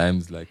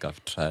sometimes like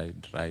I've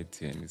tried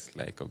writing and it's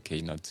like,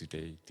 okay, not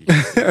today.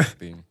 This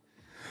thing.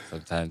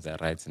 Sometimes I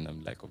write and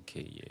I'm like,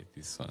 okay, yeah,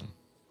 this one.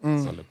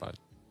 It's all about,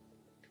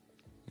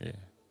 yeah,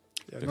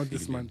 not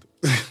this month.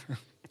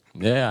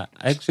 Yeah,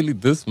 actually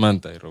this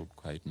month I wrote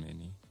quite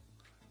many.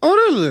 Oh,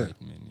 really?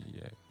 Quite many,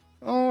 yeah.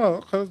 Oh,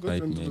 okay, that's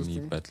Quite interesting.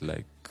 many, but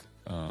like,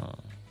 I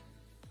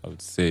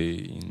would say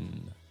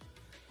in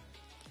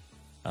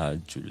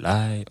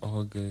July,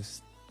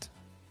 August,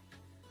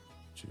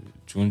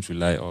 June,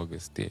 July,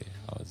 August, there,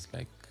 I was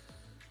like,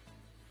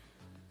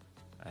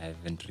 I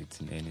haven't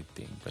written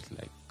anything, but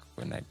like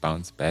when I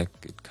bounce back,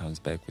 it comes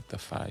back with the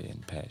fire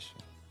and passion.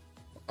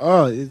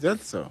 Oh, is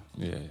that so?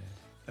 Yeah.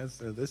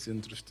 That's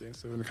interesting.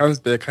 So when it comes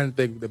back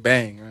with a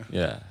bang. Huh?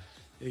 Yeah.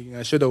 You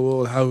can show the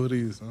world how it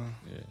is. Huh?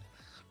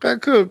 Yeah.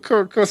 Okay,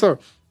 cool. So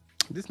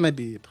this might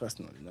be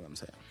personal, you know what I'm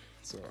saying?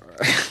 So,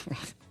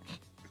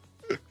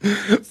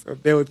 so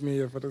bear with me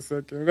here for a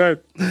second, right?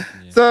 Yeah.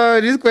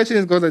 So this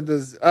question goes like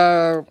this: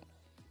 have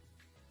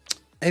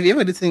you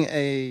ever written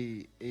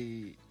a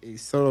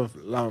sort of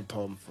love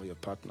poem for your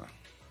partner?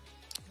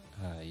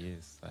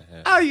 Yes, I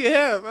have. Oh, you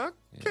have?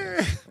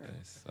 Okay.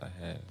 Yes, I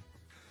have.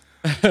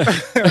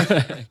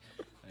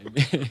 I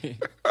mean,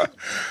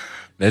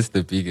 that's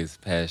the biggest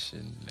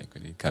passion. Like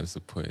when it comes to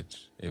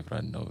poetry,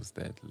 everyone knows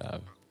that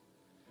love.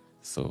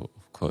 So,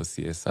 of course,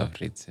 yes, I've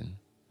written.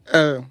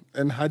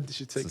 And how did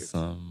she take it?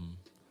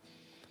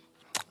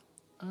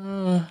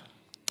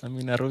 I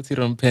mean, I wrote it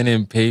on pen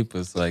and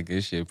paper, so I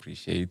guess she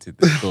appreciated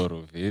the thought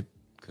of it.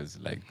 Because,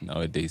 like,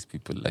 nowadays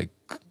people, like,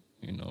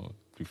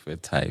 prefer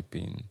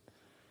typing,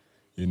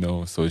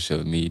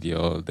 social media,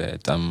 all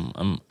that.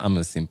 I'm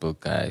a simple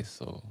guy,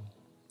 so.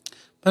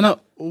 But now,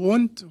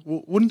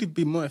 wouldn't it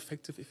be more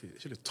effective if you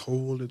should have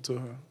told it to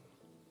her?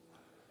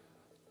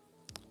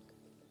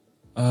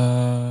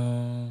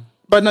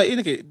 But now,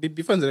 okay,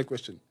 before answer that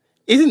question,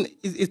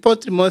 is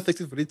poetry more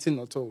effective written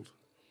or told?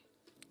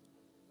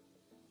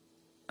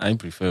 I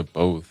prefer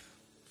both.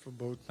 For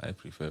both? I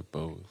prefer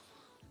both.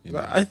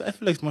 I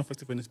feel like it's more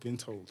effective when it's being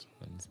told.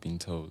 When it's being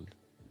told.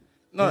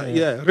 No,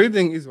 yeah,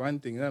 reading is one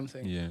thing, you know what I'm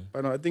saying? Yeah.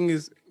 But no, the thing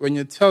is, when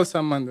you tell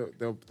someone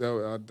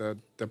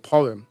the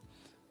poem,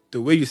 the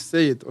way you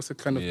say it also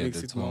kind of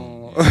makes it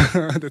more...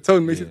 the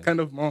tone makes it kind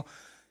of more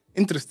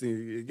interesting,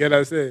 you get what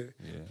I'm saying?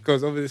 Yeah.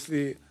 Because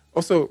obviously...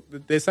 Also,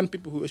 there's some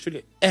people who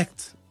actually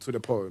act to the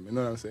poem, you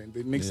know what I'm saying?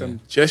 They make some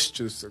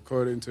gestures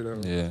according to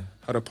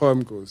how the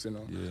poem goes,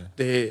 Yeah.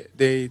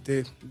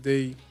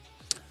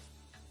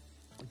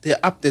 They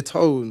up the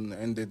tone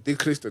and they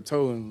decrease the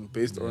tone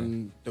based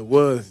on the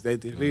words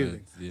that they're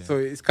reading. Yeah. So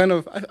it's kind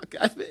of,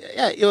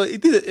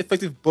 it is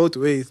effective both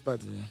ways,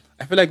 but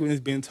I feel like when it's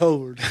being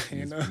told,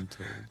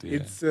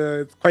 it's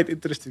quite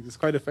interesting. It's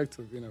quite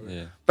effective,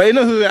 Yeah. But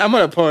I'm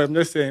not a poet. I'm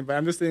just saying. But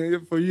I'm just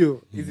saying for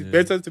you, is it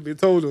better to be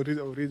told or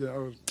read?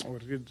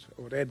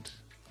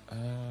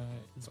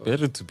 It's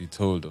better to be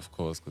told, of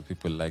course, because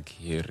people like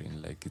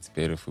hearing. Like it's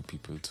better for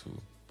people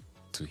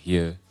to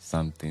hear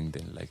something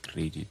than like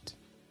read it.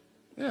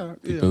 Yeah.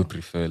 People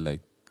prefer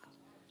like,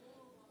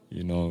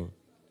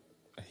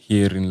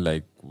 hearing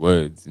like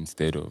words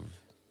instead of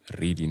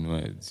reading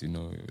words.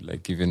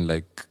 Like even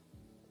like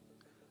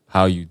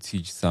how you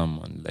teach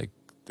someone, like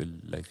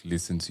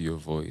listen to your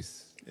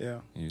voice.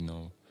 Yeah.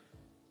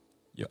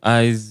 Your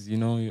eyes,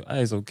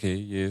 okay,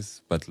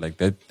 yes, but like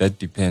that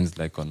depends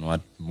like on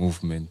what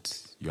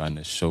movement you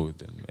wanna show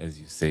them, as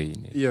you say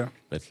in it. Yeah.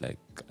 But like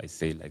I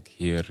say, like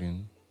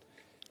hearing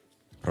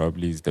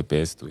probably is the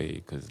best way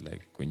because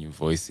like when you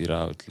voice it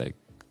out, like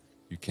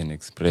you can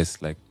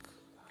express like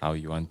how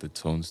you want the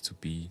tones to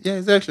be. Yeah,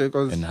 exactly.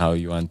 And how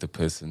you want the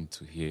person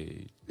to hear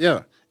it.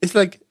 Yeah. It's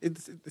like,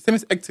 it's the same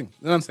as acting.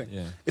 You know what I'm saying?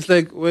 Yeah. It's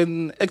like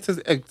when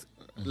actors act,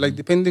 like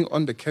depending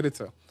on the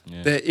character.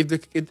 Yeah. If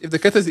the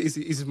character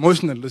is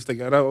emotional, it's the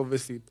guy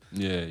obviously.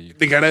 Yeah.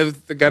 The guy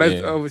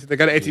obviously the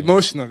guy act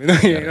emotional. You know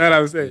what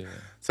I'm saying? Yeah.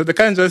 So they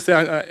can't just say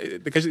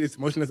the character is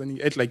emotional and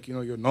you act like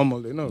you're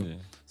normal. Yeah.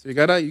 So you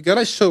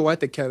gotta show what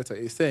the character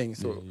is saying.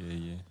 So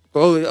yeah.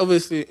 But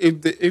obviously,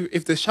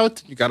 if they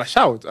shout, you gotta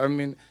shout. I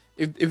mean,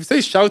 if you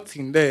say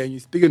shouting there and you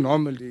speak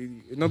normally,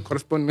 you're not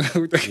corresponding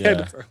with the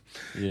character.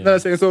 Yeah. You know what I'm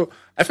saying? So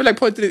I feel like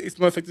poetry is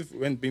more effective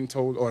when being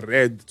told or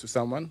read to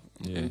someone.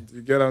 Yeah. And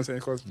you get what I'm saying?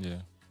 Because Yeah.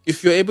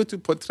 if you're able to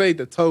portray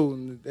the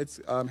tone that's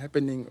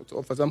happening, for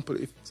example,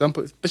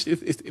 especially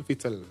if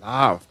it's a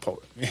love poem,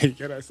 you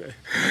get what I'm saying?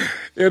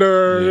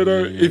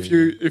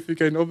 If you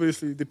can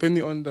obviously,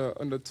 depending on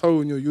the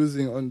tone you're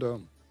using, on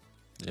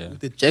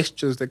the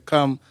gestures that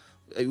come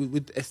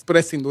with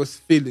expressing those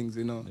feelings,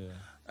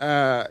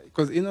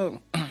 because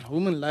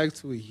women like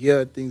to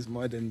hear things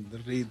more than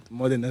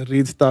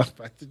read stuff.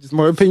 But it's just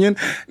my opinion.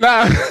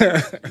 Nah.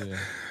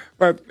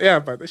 But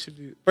that should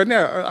be. But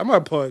yeah, I'm not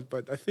a poet,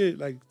 but I feel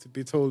like to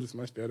be told is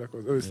much better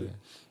because obviously,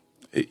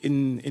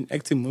 in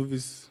acting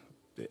movies,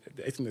 they're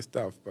acting the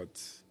stuff. But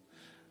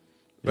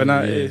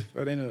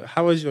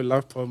how was your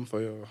love poem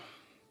for your?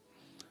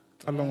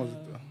 How long was it?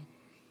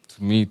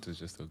 To me, it was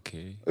just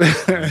okay. I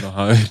don't know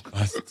how it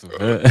was to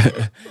her.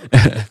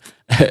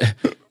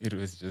 It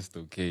was just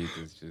okay. It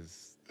was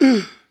just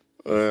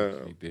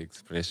like the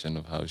expression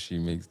of how she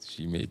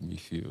made me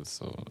feel.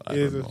 So I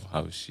don't know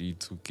how she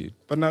took it.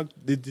 But now,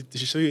 did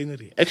she show you any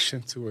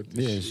reaction to it?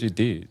 She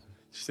did.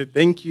 She said,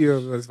 "Thank you.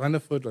 It was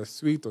wonderful. It was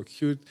sweet or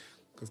cute."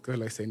 Because girl,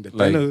 like saying that.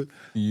 Like,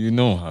 you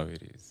know how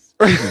it is.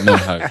 You know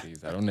how it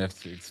is. I don't have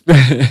to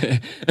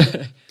explain.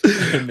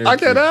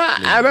 Okay,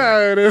 I know how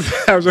it is.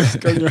 I'm just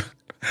going on.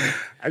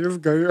 I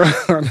just go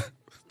on.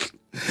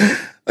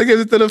 Okay,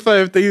 so tell us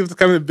if they used to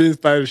come to Be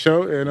Inspired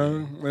show,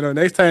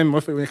 next time,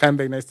 when you come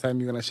back next time,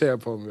 you're going to share a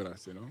poem with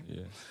us,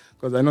 Yeah.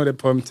 Because I know the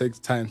poem takes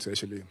time to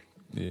actually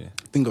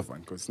think of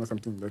one, because it's not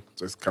something that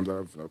just comes out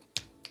of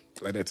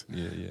like that.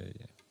 Yeah.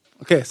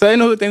 Okay, so I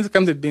know who thanks for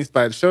coming to Be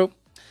Inspired show.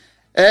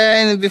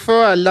 And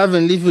before I love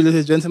and leave you, ladies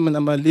and gentlemen,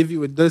 I'm going to leave you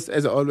with this,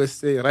 as I always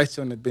say, right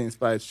here on the Be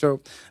Inspired show.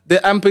 The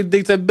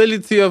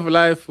unpredictability of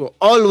life will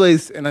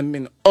always, and I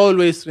mean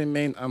always,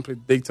 remain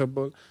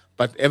unpredictable.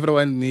 But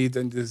everyone needs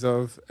and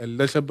deserves a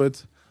little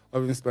bit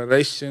of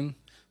inspiration.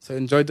 So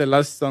enjoy the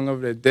last song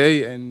of the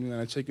day, and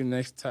I'll check you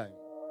next time.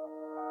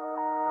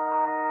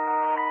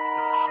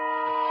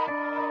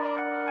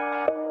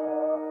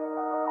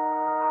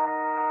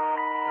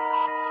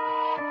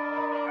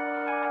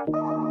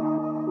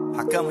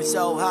 How come we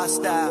so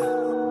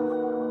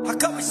hostile? How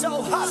come we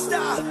so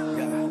hostile?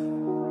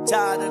 Yeah.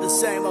 tired of the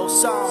same old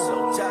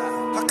song.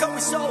 How come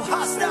we so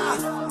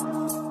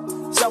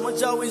hostile?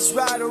 Someone's always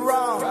right or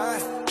wrong.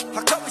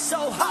 How come we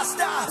so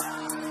hostile?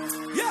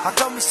 How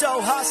come we so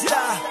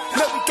hostile?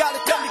 Man, we gotta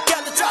come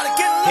together, try to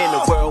get along. In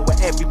a world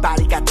where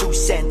everybody got 2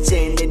 cents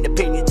in, and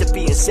opinions are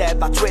being said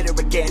by Twitter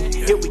again.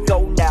 Here we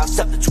go now,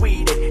 something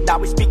tweeted. Now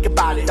we speak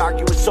about it,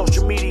 argue with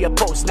social media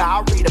posts. Now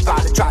I read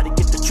about it, try to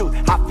get the truth.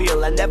 I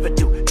feel I never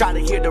do. Try to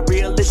hear the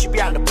real issue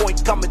behind the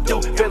point coming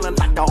through. Feeling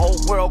like the whole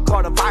world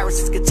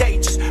coronavirus is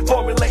contagious.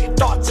 Formulating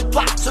thoughts and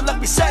plots, so let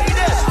me say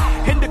this.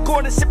 In the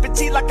corner sipping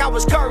tea like I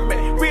was Kermit.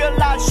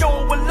 Realize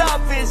showing what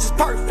love is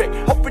perfect.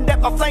 Hoping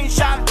that my flame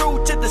shine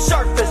through to the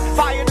surface.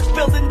 Fire that's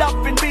building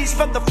up in bees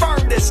from the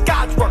furnace.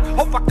 God's work,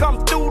 hope I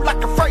come through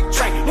like a freight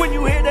train. When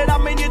you hear that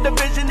I'm in your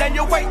division, then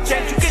your weight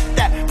change. You get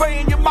that,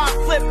 praying your mind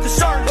flip,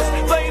 discern this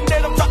flame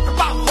that I'm talking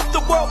about. Hope the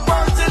world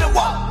burns in it,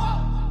 what?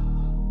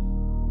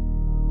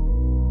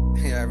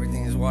 Yeah,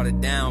 everything is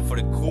watered down for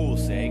the cool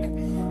sake.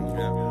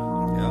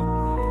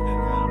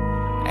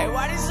 Hey,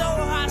 why this so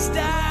hostile?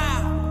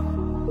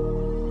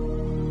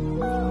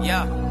 Yo,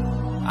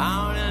 I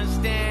don't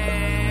understand.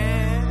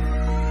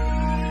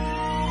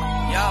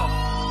 Yo,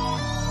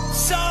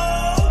 so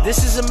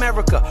this is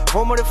America,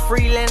 home of the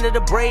free, land of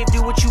the brave.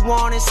 Do what you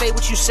want and say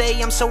what you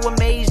say. I'm so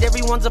amazed.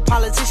 Everyone's a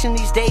politician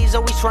these days,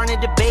 always trying to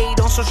debate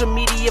on social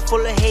media,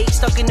 full of hate,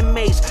 stuck in the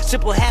maze.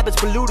 Simple habits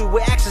polluted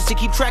with access to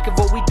keep track of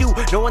what we do.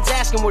 No one's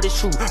asking what is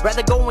true,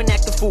 rather go and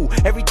act a fool.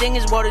 Everything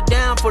is watered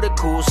down for the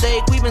cool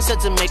sake. We've been set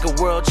to make a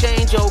world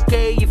change,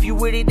 okay? If you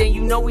with it, then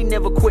you know we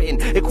never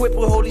quitting. Equipped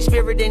with Holy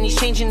Spirit, and He's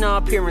changing our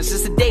appearance.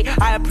 Since the day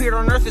I appeared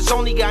on earth, it's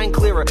only gotten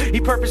clearer. He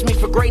purposed me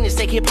for greatness,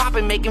 take hip-hop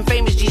and make him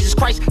famous. Jesus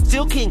Christ,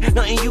 still king,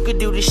 nothing you could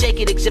do to shake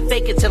it except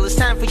fake it till it's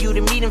time for you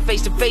to meet him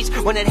face to face.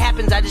 When it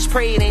happens, I just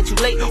pray it ain't too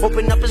late.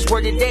 Open up His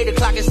word today, the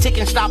clock is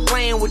ticking, stop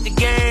playing with the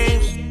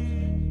games.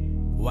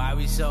 Why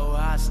we so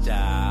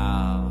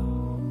hostile?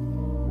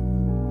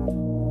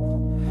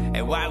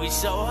 And why we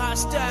so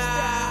hostile?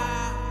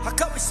 How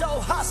come we so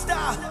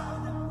hostile?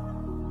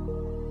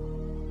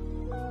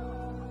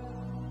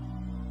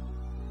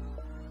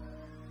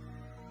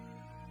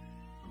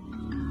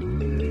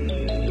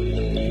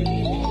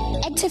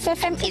 Active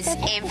FM is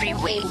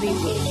everywhere.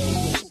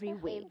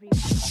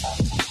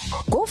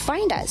 Go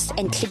find us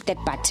and click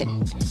that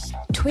button.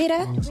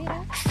 Twitter,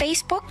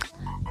 Facebook,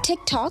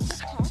 TikTok,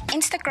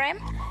 Instagram,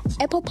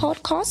 Apple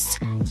Podcasts,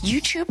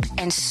 YouTube,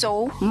 and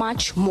so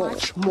much more.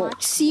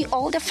 See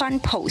all the fun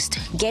posts.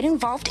 Get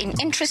involved in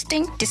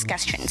interesting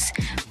discussions.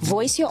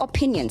 Voice your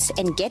opinions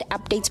and get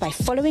updates by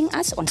following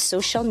us on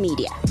social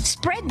media.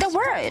 Spread the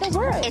word.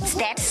 It's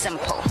that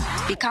simple.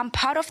 Become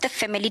part of the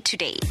family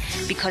today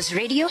because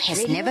radio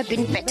has never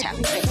been better.